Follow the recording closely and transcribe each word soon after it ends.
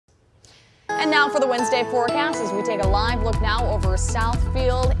And now for the Wednesday forecast as we take a live look now over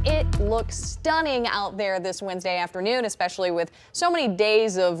Southfield. It looks stunning out there this Wednesday afternoon, especially with so many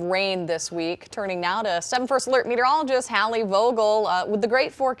days of rain this week. Turning now to 7 First Alert meteorologist Hallie Vogel with the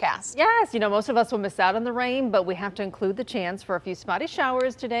great forecast. Yes, most of us will miss out on the rain, but we have to include the chance for a few spotty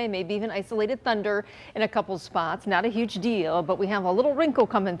showers today, maybe even isolated thunder in a couple spots. Not a huge deal, but we have a little wrinkle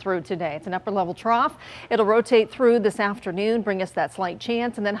coming through today. It's an upper level trough. It'll rotate through this afternoon, bring us that slight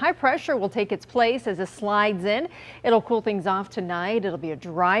chance, and then high pressure will take its place as it slides in. It'll cool things off tonight. It'll be a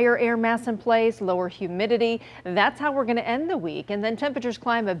drier air mass in place, lower humidity. That's how we're going to end the week. And then temperatures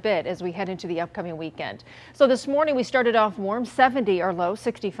climb a bit as we head into the upcoming weekend. So this morning we started off warm, 70 our low,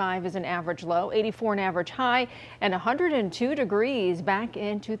 65 is an average low, 84 an average high, and 102 degrees back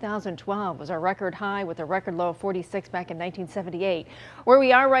in 2012 was our record high with a record low of 46 back in 1978. Where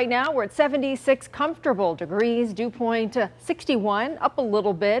we are right now, we're at 76 comfortable degrees, dew point 61, up a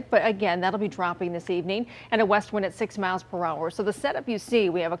little bit, but again, that'll be dropping this evening, and a west wind at 6 miles per hour. So the setup you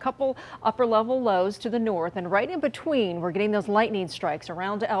see, we have a couple upper level lows to the north, and right in between, we're getting those lightning strikes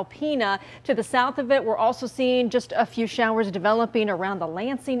around Alpena. To the south of it, we're also seeing just a few showers developing around the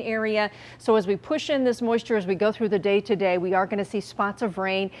Lansing area. So as we push in this moisture as we go through the day today, we are going to see spots of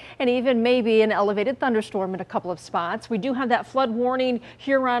rain and even maybe an elevated thunderstorm in a couple of spots. We do have that flood warning,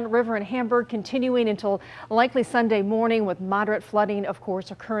 Huron River and Hamburg continuing until likely Sunday morning, with moderate flooding, of course,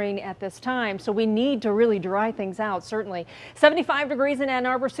 occurring at this time. So we need to really dry things out, certainly. 75 degrees in Ann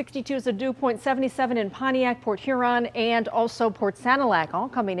Arbor, 62 is the dew point, 77 in Pontiac, Port Huron, and also Port Sanilac, all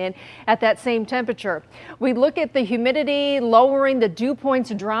coming in at that same temperature. We look at the humidity lowering, the dew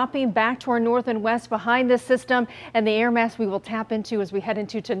points dropping back to our north and west behind this system, and the air mass we will tap into as we head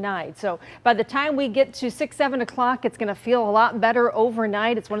into tonight. So by the time we get to 6, 7 o'clock, it's going to feel a lot better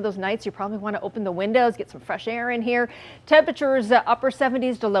overnight. It's one of those nights you probably want to open the windows, get some fresh air in here. Temperatures upper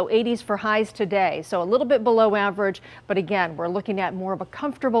 70s to low 80s for highs today, so a little bit below average, but again, we're looking at more of a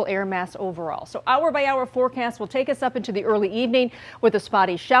comfortable air mass overall. So hour by hour forecast will take us up into the early evening with a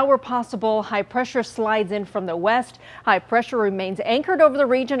spotty shower possible. High pressure slides in from the west. High pressure remains anchored over the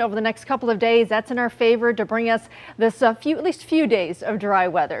region over the next couple of days. That's in our favor to bring us this at least few days of dry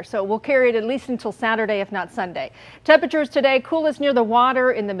weather. So we'll carry it at least until Saturday, if not Sunday. Temperatures today, coolest near the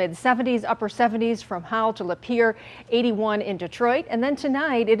water in the mid 70s, upper 70s from Howell to Lapeer, 81 in Detroit. And then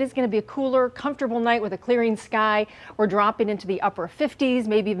tonight, it is going to be a cooler, comfortable night with a clearing sky. We're dropping into the upper 50s,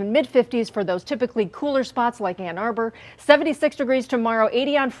 maybe even mid 50s for those typically cooler spots like Ann Arbor. 76 degrees tomorrow,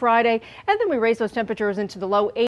 80 on Friday, and then we raise those temperatures into the low 80s.